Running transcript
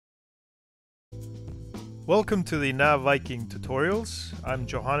Welcome to the NAV Viking tutorials. I'm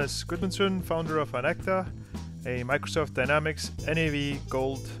Johannes Gudmundsson, founder of Anecta, a Microsoft Dynamics NAV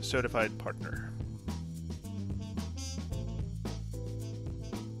Gold certified partner.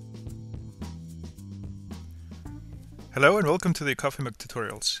 Hello and welcome to the Coffee Mug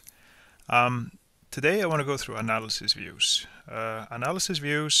tutorials. Today I want to go through analysis views. Analysis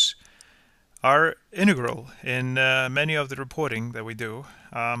views are integral in many of the reporting that we do.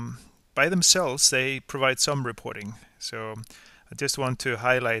 By themselves, they provide some reporting. So I just want to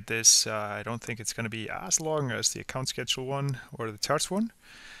highlight this. I don't think it's going to be as long as the account schedule one or the charts one,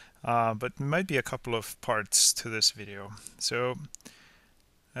 but it might be a couple of parts to this video. So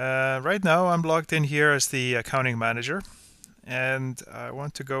right now I'm logged in here as the accounting manager, and I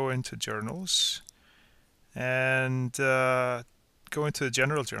want to go into journals and go into the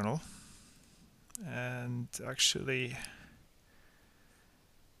general journal and actually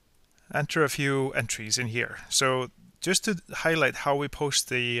enter a few entries in here. So just to highlight how we post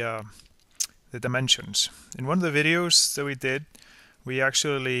the dimensions. In one of the videos that we did, we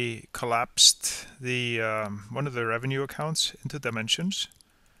actually collapsed the one of the revenue accounts into dimensions,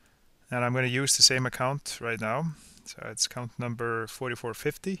 and I'm going to use the same account right now. So it's account number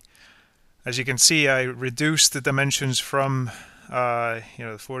 4450. As you can see, I reduced the dimensions from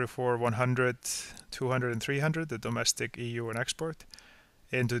the 44, 100, 200, and 300, the domestic, EU, and export,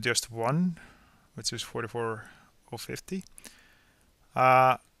 into just one, which is 44050.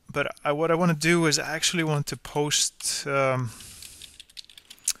 But what I want to do is I actually want to post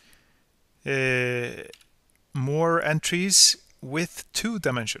more entries with 2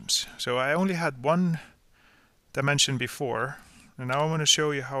 dimensions. So I only had 1 dimension before, and now I want to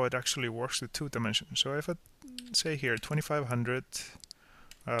show you how it actually works with 2 dimensions. So if I say here 2500,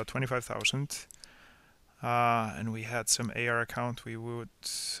 25,000, and we had some AR account we would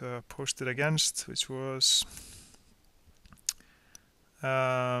post it against, which was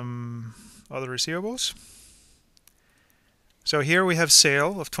other receivables. So here we have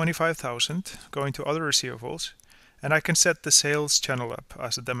sale of 25,000 going to other receivables, and I can set the sales channel up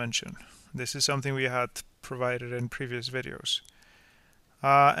as a dimension. This is something we had provided in previous videos.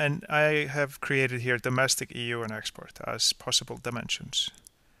 And I have created here domestic, EU, and export as possible dimensions.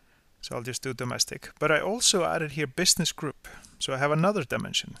 So I'll just do domestic. But I also added here business group. So I have another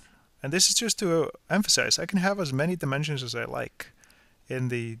dimension. And this is just to emphasize, I can have as many dimensions as I like in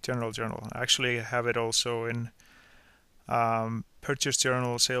the general journal. I actually have it also in purchase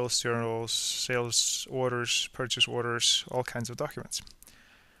journal, sales journals, sales orders, purchase orders, all kinds of documents.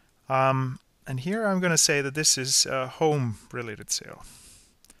 And here I'm going to say that this is a home related sale.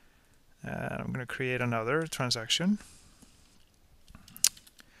 And I'm going to create another transaction.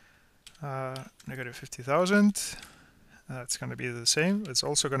 Negative 50,000. That's going to be the same. It's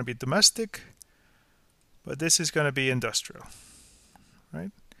also going to be domestic, but this is going to be industrial,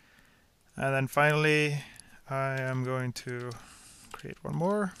 right? And then finally, I am going to create one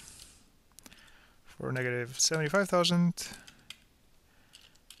more for negative 75,000,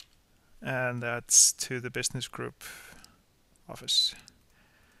 and that's to the business group office.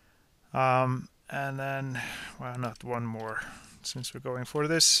 And then, well, not one more, since we're going for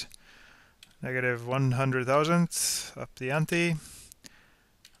this. Negative 100,000, up the ante.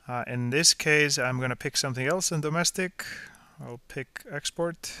 In this case, I'm going to pick something else in domestic. I'll pick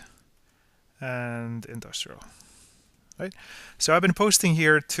export and industrial. Right? So I've been posting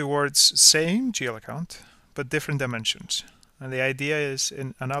here towards same GL account, but different dimensions. And the idea is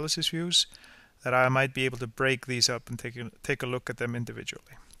in analysis views that I might be able to break these up and take a look at them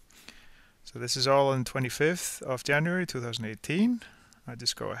individually. So this is all on 25th of January 2018. I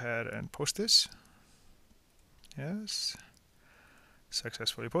just go ahead and post this. Yes.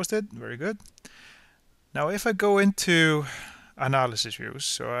 Successfully posted. Very good. Now if I go into analysis views,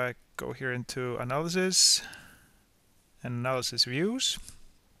 so I go here into analysis and analysis views.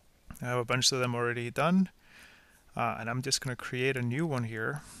 I have a bunch of them already done. And I'm just going to create a new one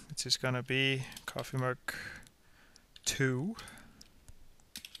here. It's just going to be Coffee Mug 2.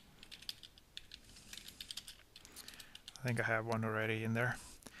 I think I have one already in there.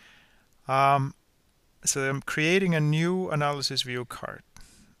 So I'm creating a new analysis view card.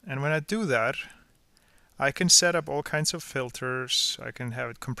 And when I do that, I can set up all kinds of filters. I can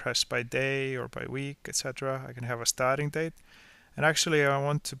have it compressed by day or by week, etc. I can have a starting date. And actually I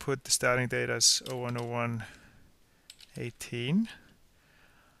want to put the starting date as 01/01/18.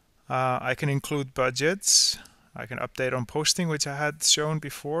 I can include budgets. I can update on posting, which I had shown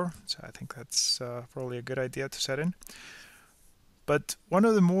before. So I think that's probably a good idea to set in. But one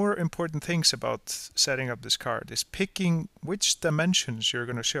of the more important things about setting up this card is picking which dimensions you're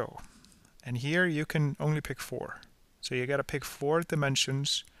going to show. And here you can only pick 4. So you got to pick 4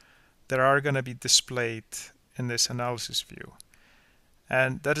 dimensions that are going to be displayed in this analysis view.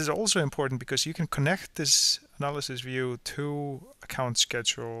 And that is also important because you can connect this analysis view to account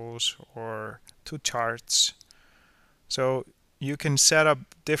schedules or to charts. So you can set up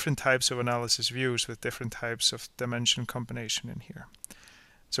different types of analysis views with different types of dimension combination in here.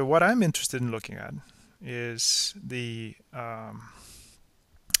 So what I'm interested in looking at is the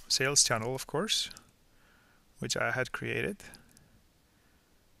sales channel, of course, which I had created,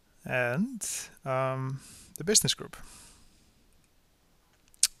 and the business group,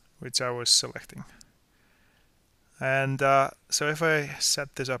 which I was selecting. And so if I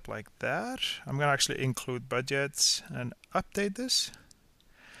set this up like that, I'm going to actually include budgets and update this.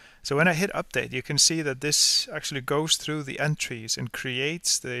 So when I hit update, you can see that this actually goes through the entries and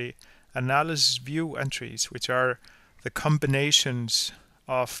creates the analysis view entries, which are the combinations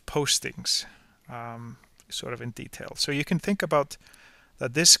of postings, sort of in detail. So you can think about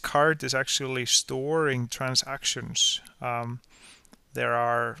that this card is actually storing transactions. There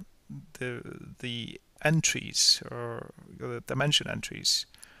are the entries, or the dimension entries,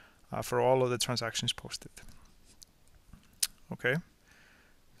 for all of the transactions posted. Okay,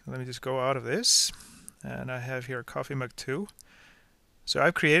 so let me just go out of this, and I have here coffee mug 2. So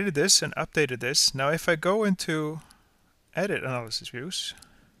I've created this and updated this. Now if I go into edit analysis views,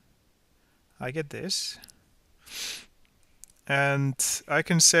 I get this, and I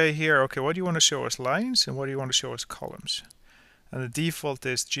can say here, okay, what do you want to show as lines and what do you want to show as columns? And the default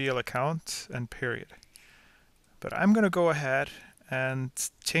is GL account and period. But I'm going to go ahead and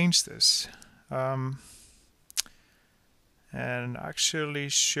change this and actually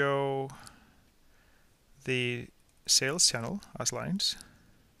show the sales channel as lines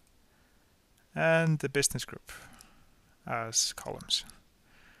and the business group as columns.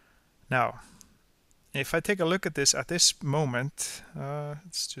 Now, if I take a look at this at this moment,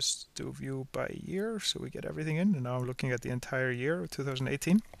 let's just do view by year so we get everything in. And now I'm looking at the entire year of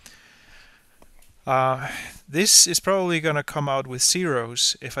 2018. This is probably going to come out with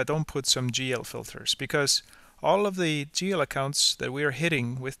zeros if I don't put some GL filters, because all of the GL accounts that we are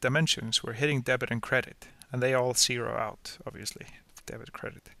hitting with dimensions, we're hitting debit and credit, and they all zero out, obviously, debit,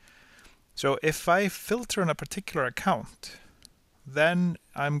 credit. So if I filter on a particular account, then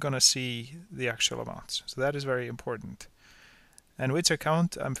I'm going to see the actual amounts. So that is very important. And which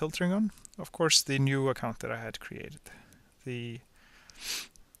account I'm filtering on? Of course, the new account that I had created, the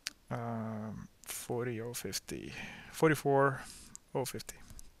 44050,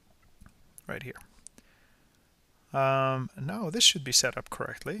 right here. Now this should be set up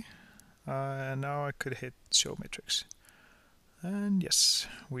correctly, and now I could hit show matrix, and yes,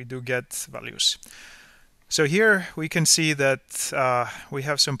 we do get values. So here we can see that we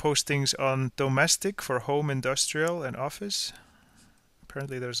have some postings on domestic for home, industrial, and office.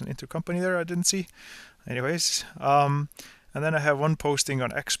 Apparently there's an intercompany there I didn't see. Anyways, and then I have one posting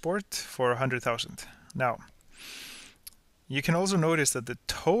on export for 100,000. Now, you can also notice that the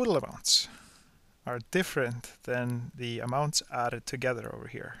total amounts are different than the amounts added together over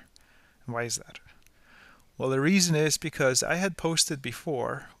here. And why is that? Well, the reason is because I had posted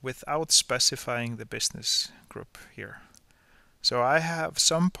before without specifying the business group here. So I have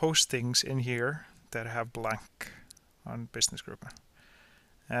some postings in here that have blank on business group.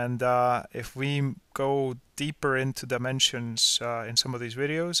 And if we go deeper into dimensions in some of these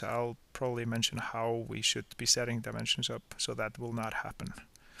videos, I'll probably mention how we should be setting dimensions up so that will not happen.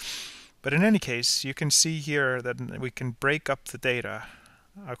 But in any case, you can see here that we can break up the data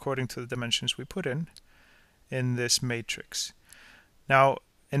according to the dimensions we put in this matrix. Now,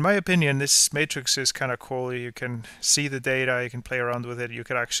 in my opinion, this matrix is kind of cool. You can see the data, you can play around with it. You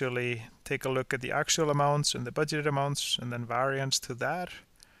could actually take a look at the actual amounts and the budgeted amounts and then variance to that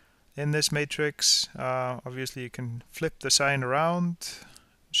in this matrix. Obviously, you can flip the sign around,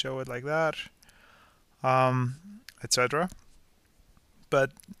 show it like that, etc.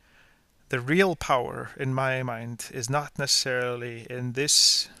 But the real power, in my mind, is not necessarily in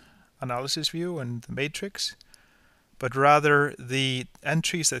this analysis view and the matrix, but rather the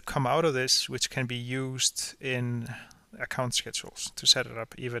entries that come out of this, which can be used in account schedules to set it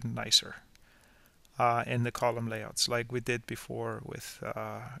up even nicer in the column layouts, like we did before with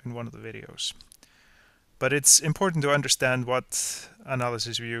in one of the videos. But it's important to understand what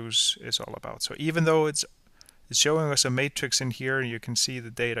analysis views is all about. So even though it's showing us a matrix in here and you can see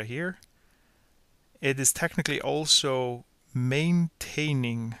the data here, it is technically also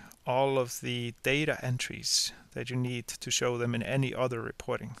maintaining all of the data entries that you need to show them in any other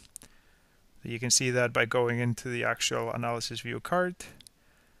reporting. You can see that by going into the actual analysis view card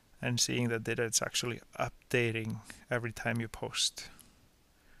and seeing that data is actually updating every time you post.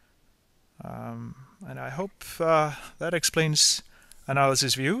 And I hope that explains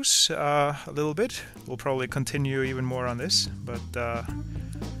analysis views a little bit. We'll probably continue even more on this, but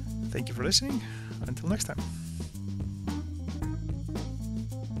thank you for listening. Until next time.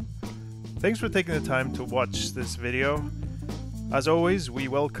 Thanks for taking the time to watch this video. As always, we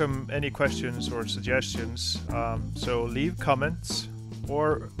welcome any questions or suggestions, so leave comments,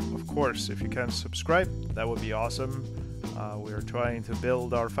 or of course, if you can subscribe, that would be awesome. We are trying to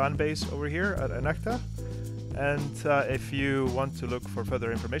build our fan base over here at Enacta, and if you want to look for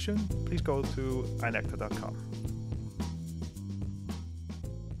further information, please go to enacta.com.